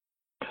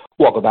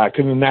Welcome back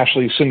to the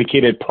nationally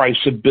syndicated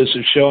Price of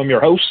Business show. I'm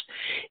your host,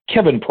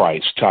 Kevin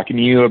Price, talking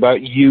to you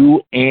about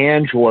you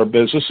and your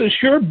business. It's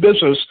your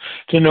business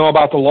to know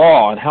about the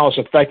law and how it's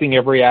affecting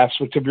every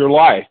aspect of your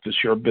life.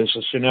 It's your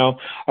business to know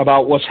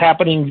about what's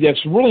happening that's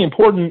really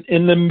important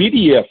in the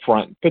media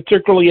front,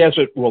 particularly as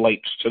it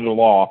relates to the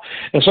law.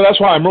 And so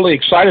that's why I'm really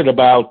excited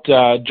about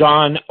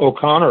John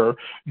O'Connor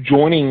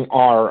joining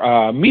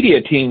our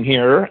media team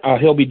here.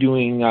 He'll be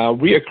doing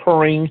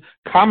reoccurring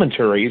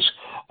commentaries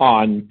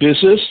on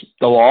business,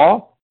 the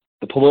law,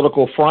 the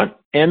political front,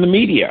 and the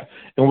media.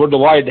 And we're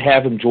delighted to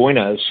have him join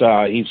us.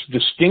 He's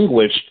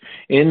distinguished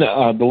in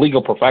the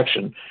legal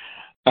profession.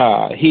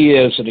 He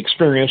is an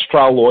experienced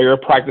trial lawyer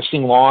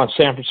practicing law in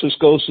San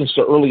Francisco since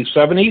the early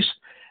 70s.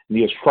 And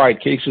he has tried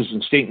cases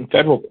in state and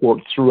federal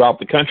courts throughout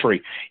the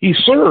country. He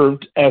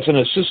served as an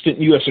assistant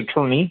U.S.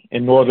 attorney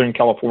in Northern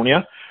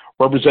California,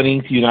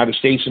 representing the United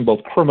States in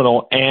both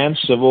criminal and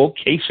civil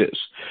cases.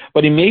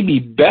 But he may be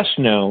best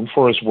known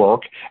for his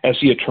work as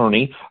the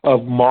attorney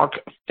of Mark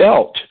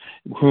Felt,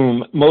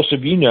 whom most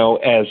of you know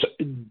as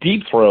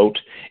Deep Throat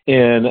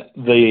in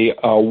the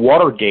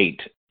Watergate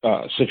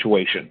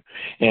situation.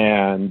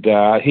 And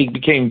he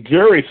became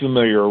very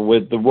familiar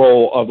with the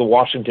role of the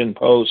Washington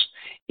Post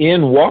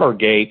in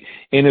Watergate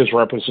in his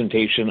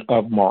representation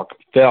of Mark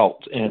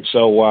Felt. And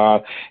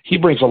so he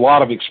brings a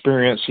lot of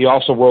experience. He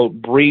also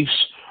wrote briefs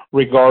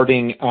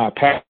regarding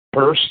Patty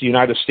Hearst, the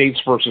United States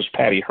versus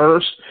Patty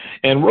Hearst,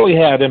 and really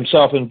had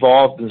himself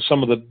involved in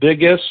some of the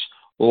biggest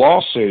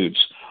lawsuits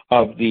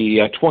of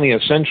the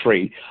 20th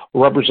century,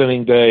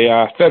 representing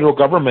the federal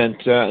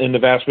government in the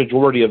vast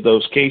majority of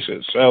those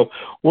cases. So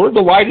we're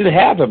delighted to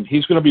have him.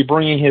 He's going to be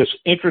bringing his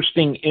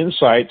interesting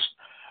insights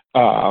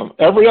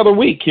every other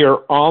week here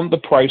on the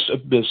Price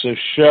of Business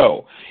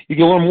show. You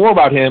can learn more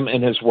about him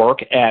and his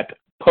work at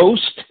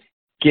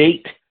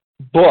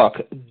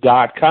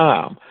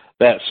postgatebook.com.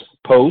 That's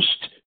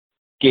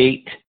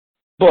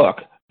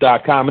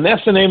postgatebook.com. And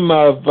that's the name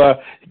of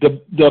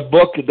the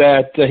book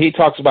that he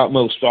talks about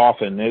most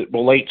often. It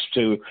relates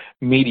to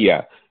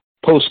media,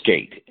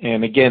 Postgate.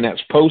 And again,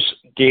 that's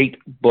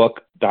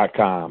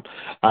postgatebook.com.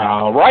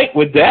 All right,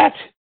 with that,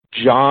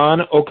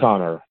 John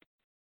O'Connor.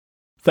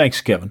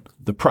 Thanks, Kevin.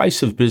 The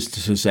Price of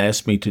Business has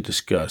asked me to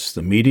discuss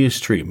the media's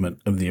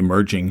treatment of the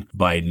emerging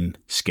Biden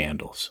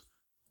scandals.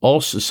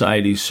 All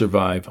societies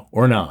survive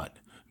or not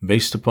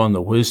based upon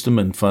the wisdom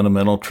and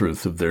fundamental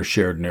truth of their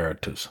shared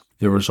narratives.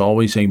 There is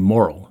always a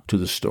moral to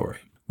the story.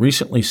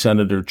 Recently,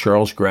 Senator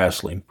Charles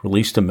Grassley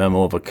released a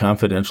memo of a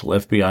confidential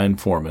FBI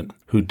informant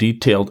who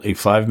detailed a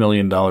 $5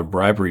 million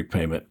bribery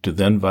payment to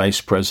then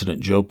Vice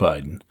President Joe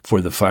Biden for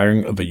the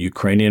firing of a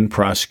Ukrainian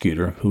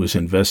prosecutor who was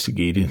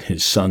investigating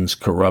his son's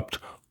corrupt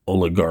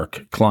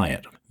oligarch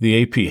client.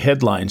 The AP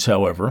headlines,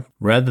 however,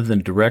 rather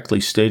than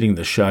directly stating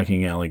the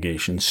shocking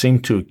allegations,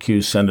 seem to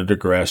accuse Senator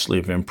Grassley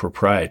of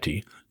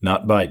impropriety,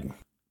 not Biden.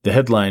 The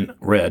headline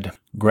read,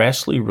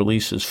 "Grassley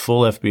releases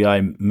full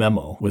FBI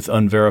memo with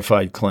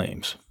unverified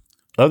claims."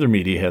 Other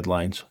media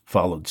headlines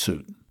followed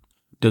suit.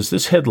 Does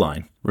this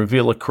headline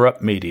reveal a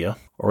corrupt media,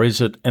 or is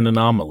it an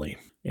anomaly?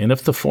 And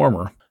if the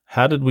former,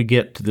 how did we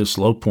get to this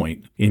low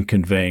point in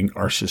conveying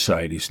our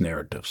society's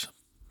narratives?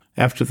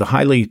 After the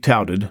highly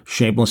touted,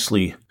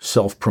 shamelessly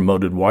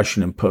self-promoted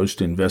Washington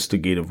Post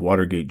investigative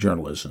Watergate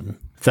journalism,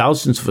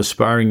 thousands of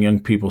aspiring young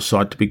people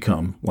sought to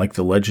become, like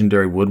the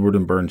legendary Woodward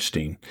and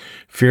Bernstein,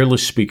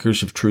 fearless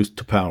speakers of truth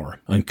to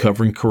power,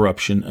 uncovering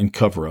corruption and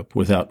cover-up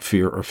without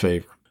fear or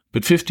favor.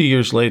 But 50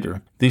 years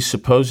later, these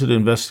supposed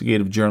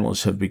investigative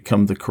journalists have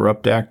become the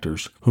corrupt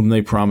actors whom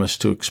they promised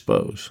to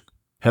expose.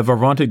 Have our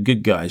vaunted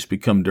good guys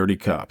become dirty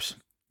cops?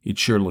 It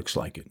sure looks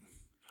like it.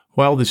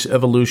 While this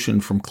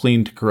evolution from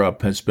clean to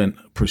corrupt has been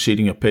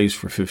proceeding apace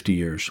for 50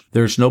 years,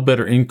 there is no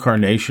better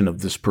incarnation of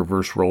this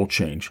perverse role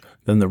change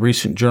than the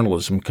recent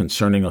journalism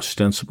concerning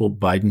ostensible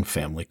Biden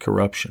family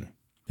corruption.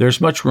 There is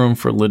much room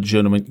for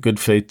legitimate good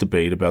faith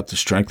debate about the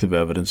strength of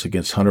evidence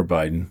against Hunter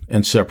Biden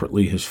and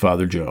separately his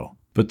father Joe.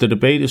 But the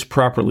debate is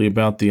properly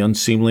about the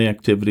unseemly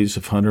activities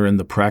of Hunter and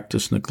the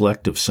practiced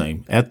neglect of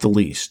same, at the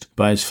least,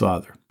 by his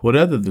father.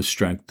 Whatever the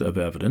strength of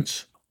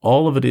evidence,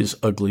 all of it is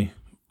ugly,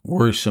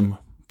 worrisome,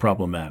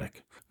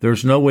 problematic.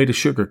 There's no way to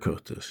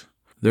sugarcoat this.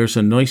 There's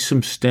a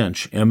noisome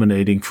stench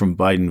emanating from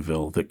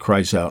Bidenville that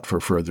cries out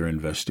for further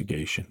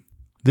investigation.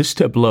 This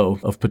tableau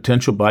of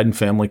potential Biden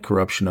family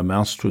corruption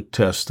amounts to a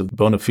test of the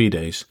bona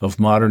fides of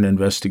modern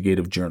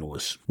investigative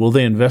journalists. Will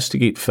they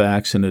investigate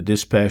facts in a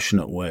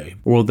dispassionate way,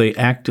 or will they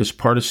act as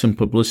partisan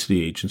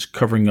publicity agents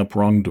covering up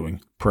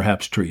wrongdoing,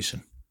 perhaps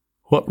treason?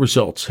 What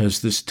results has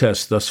this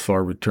test thus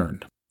far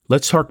returned?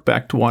 Let's hark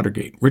back to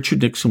Watergate.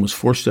 Richard Nixon was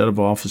forced out of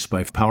office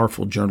by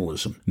powerful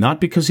journalism, not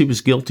because he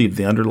was guilty of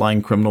the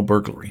underlying criminal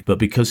burglary, but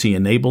because he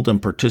enabled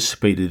and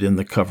participated in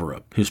the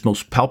cover-up. His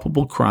most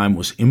palpable crime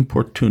was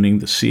importuning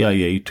the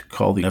CIA to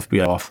call the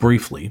FBI off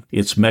briefly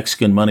its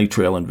Mexican money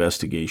trail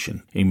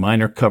investigation, a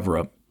minor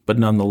cover-up, but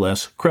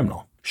nonetheless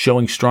criminal.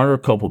 Showing stronger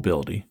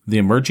culpability, the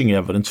emerging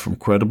evidence from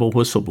credible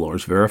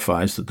whistleblowers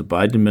verifies that the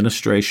Biden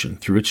administration,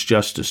 through its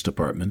Justice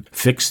Department,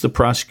 fixed the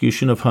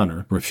prosecution of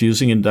Hunter,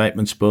 refusing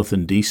indictments both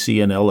in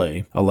D.C. and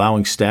L.A.,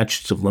 allowing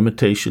statutes of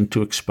limitation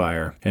to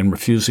expire, and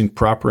refusing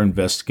proper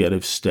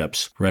investigative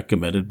steps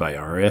recommended by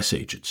IRS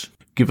agents.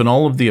 Given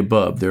all of the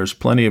above, there is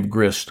plenty of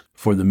grist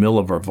for the mill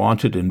of our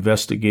vaunted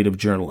investigative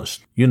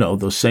journalists. You know,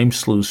 those same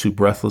sleuths who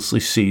breathlessly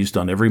seized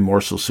on every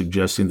morsel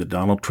suggesting that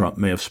Donald Trump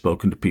may have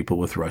spoken to people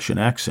with Russian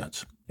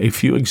accents. A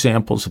few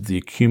examples of the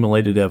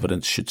accumulated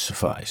evidence should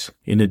suffice.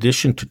 In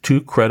addition to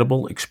 2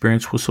 credible,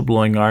 experienced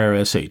whistleblowing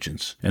IRS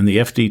agents and the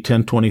FD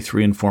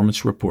 1023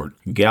 Informants Report,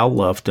 Gal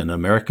Luft, an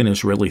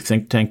American-Israeli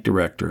think tank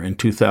director in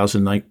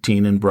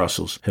 2019 in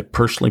Brussels, had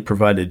personally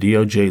provided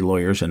DOJ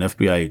lawyers and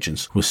FBI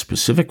agents with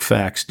specific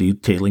facts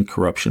detailing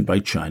corruption by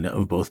China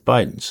of both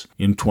Bidens.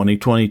 In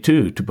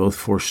 2022, to both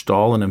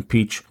forestall and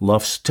impeach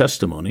Luft's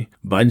testimony,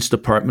 Biden's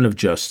Department of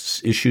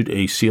Justice issued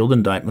a sealed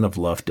indictment of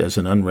Luft as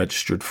an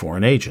unregistered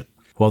foreign agent.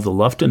 While the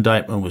Luft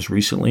indictment was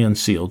recently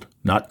unsealed,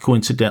 not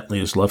coincidentally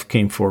as Luft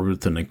came forward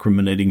with an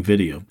incriminating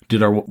video,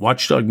 did our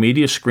watchdog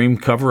media scream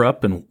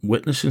cover-up and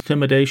witness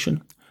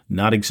intimidation?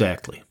 Not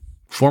exactly.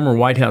 Former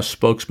White House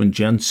spokesman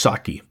Jen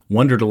Psaki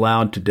wondered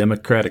aloud to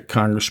Democratic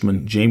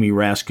Congressman Jamie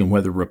Raskin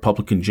whether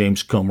Republican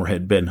James Comer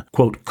had been,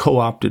 quote,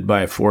 co-opted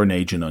by a foreign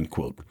agent,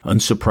 unquote.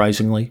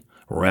 Unsurprisingly,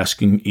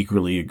 Raskin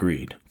eagerly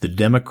agreed. The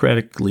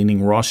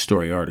Democratic-leaning Ross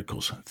Story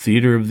articles,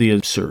 Theater of the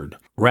Absurd.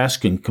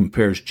 Raskin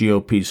compares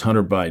GOP's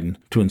Hunter Biden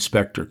to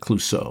Inspector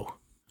Clouseau.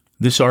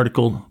 This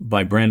article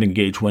by Brandon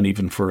Gage went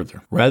even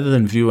further. Rather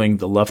than viewing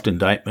the Luft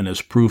indictment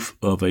as proof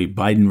of a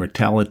Biden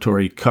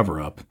retaliatory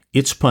cover-up,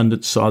 its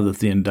pundits saw that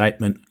the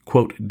indictment,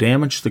 quote,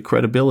 damaged the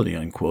credibility,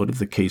 unquote, of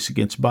the case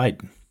against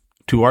Biden.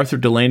 To Arthur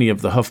Delaney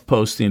of the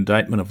HuffPost, the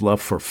indictment of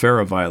Luft for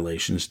FARA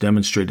violations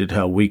demonstrated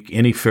how weak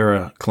any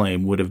FARA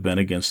claim would have been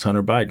against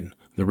Hunter Biden.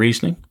 The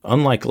reasoning?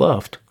 Unlike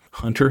Luft,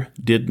 Hunter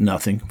did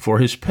nothing for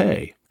his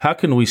pay. How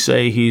can we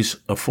say he's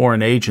a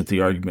foreign agent,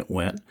 the argument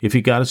went, if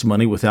he got his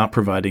money without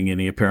providing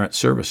any apparent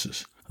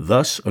services?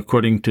 Thus,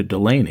 according to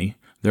Delaney,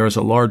 there is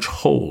a large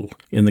hole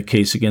in the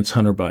case against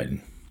Hunter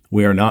Biden.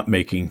 We are not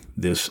making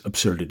this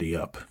absurdity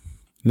up.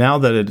 Now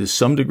that it is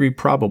some degree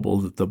probable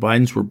that the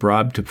Bidens were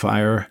bribed to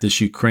fire this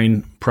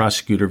Ukraine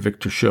prosecutor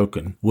Viktor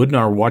Shokin, wouldn't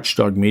our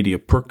watchdog media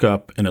perk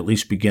up and at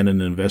least begin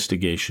an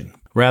investigation?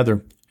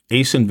 Rather,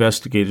 ace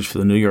investigators for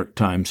the New York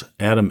Times,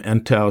 Adam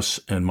Entous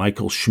and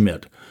Michael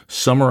Schmidt,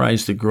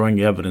 summarized the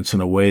growing evidence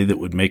in a way that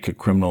would make a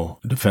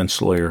criminal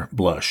defense lawyer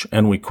blush,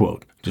 and we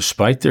quote,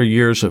 despite their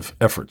years of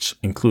efforts,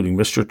 including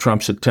Mr.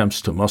 Trump's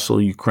attempts to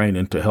muscle Ukraine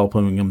into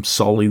helping him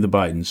sully the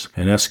Bidens,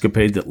 an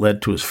escapade that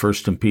led to his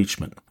first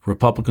impeachment,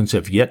 Republicans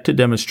have yet to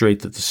demonstrate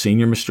that the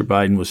senior Mr.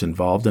 Biden was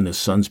involved in his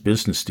son's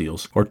business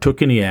deals or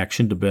took any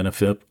action to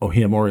benefit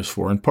him or his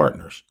foreign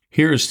partners.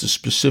 Here is the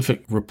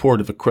specific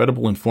report of a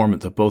credible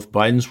informant that both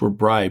Bidens were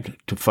bribed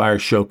to fire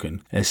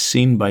Shokin, as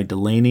seen by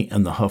Delaney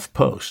and the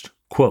HuffPost.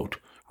 Quote,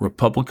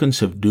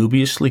 Republicans have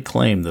dubiously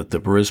claimed that the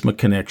Burisma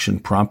connection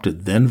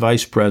prompted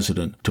then-Vice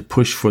President to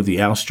push for the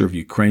ouster of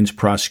Ukraine's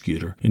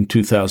prosecutor in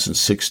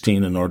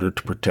 2016 in order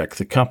to protect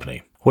the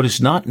company. What is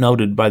not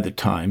noted by the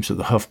Times or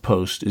the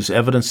HuffPost is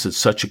evidence that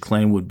such a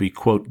claim would be,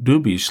 quote,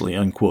 dubiously,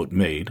 unquote,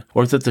 made,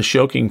 or that the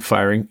Shokin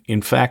firing,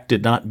 in fact,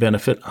 did not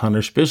benefit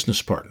Hunter's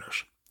business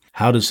partners.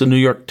 How does the New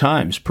York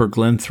Times, per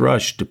Glenn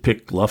Thrush,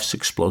 depict Luft's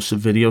explosive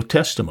video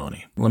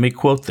testimony? Let me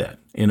quote that.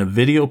 In a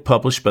video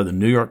published by the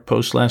New York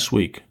Post last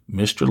week,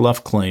 Mr.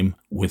 Luft claimed,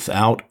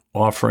 without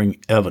offering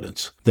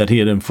evidence, that he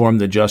had informed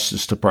the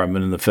Justice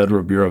Department and the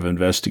Federal Bureau of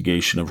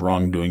Investigation of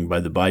wrongdoing by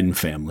the Biden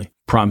family,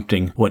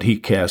 prompting what he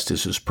cast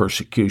as his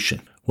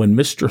persecution. When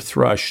Mr.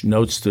 Thrush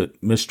notes that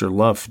Mr.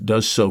 Luft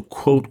does so,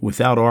 quote,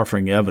 without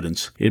offering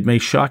evidence, it may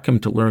shock him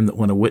to learn that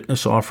when a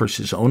witness offers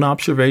his own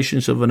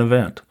observations of an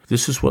event,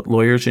 this is what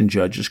lawyers and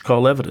judges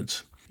call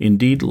evidence.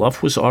 Indeed,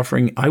 Luft was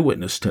offering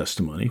eyewitness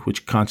testimony,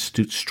 which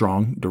constitutes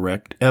strong,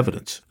 direct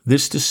evidence.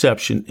 This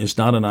deception is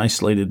not an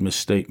isolated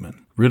misstatement.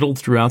 Riddled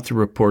throughout the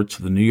reports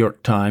of the New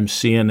York Times,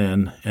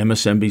 CNN,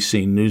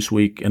 MSNBC,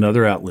 Newsweek, and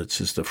other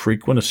outlets is the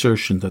frequent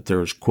assertion that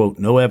there is, quote,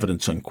 no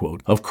evidence,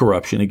 unquote, of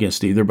corruption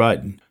against either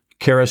Biden.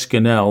 Kara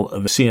Scannell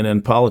of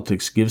CNN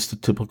Politics gives the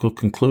typical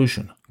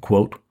conclusion,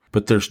 quote,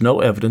 but there's no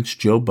evidence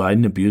Joe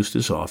Biden abused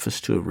his office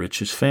to enrich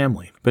his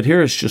family. But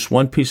here is just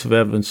one piece of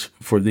evidence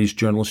for these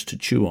journalists to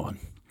chew on.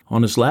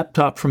 On his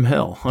laptop from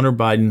hell, Hunter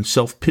Biden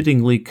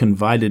self-pityingly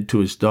confided to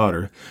his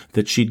daughter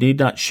that she need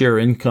not share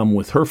income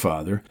with her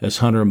father, as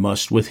Hunter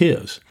must with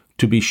his.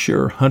 To be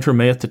sure, Hunter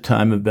may at the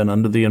time have been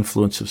under the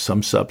influence of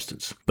some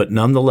substance, but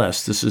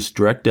nonetheless, this is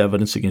direct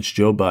evidence against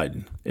Joe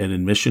Biden, an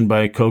admission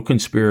by a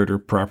co-conspirator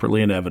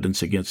properly in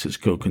evidence against his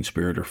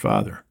co-conspirator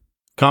father.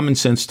 Common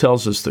sense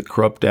tells us that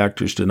corrupt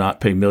actors do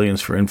not pay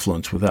millions for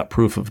influence without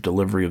proof of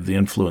delivery of the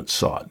influence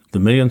sought. The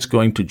millions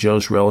going to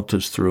Joe's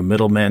relatives through a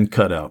middleman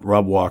cutout,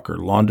 Rob Walker,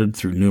 laundered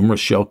through numerous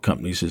shell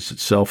companies is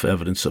itself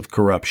evidence of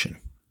corruption.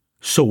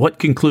 So what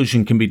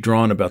conclusion can be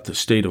drawn about the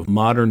state of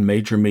modern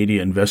major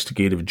media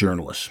investigative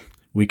journalists?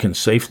 we can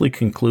safely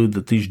conclude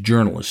that these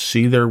journalists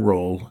see their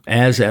role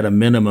as, at a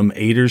minimum,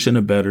 aiders and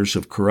abettors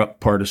of corrupt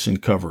partisan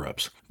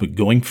cover-ups. But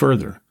going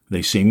further,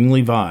 they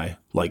seemingly vie,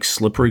 like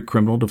slippery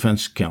criminal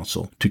defense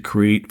counsel, to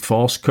create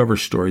false cover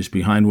stories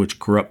behind which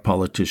corrupt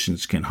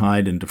politicians can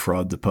hide and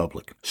defraud the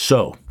public.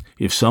 So,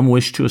 if some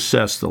wish to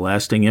assess the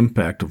lasting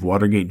impact of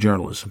Watergate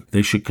journalism,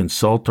 they should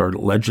consult our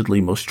allegedly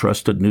most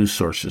trusted news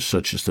sources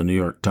such as the New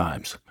York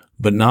Times.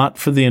 But not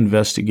for the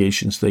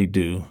investigations they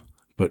do,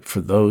 but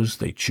for those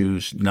they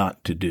choose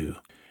not to do.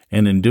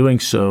 And in doing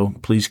so,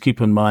 please keep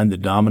in mind the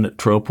dominant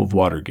trope of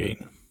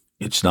Watergate.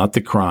 It's not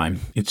the crime,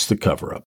 it's the cover-up.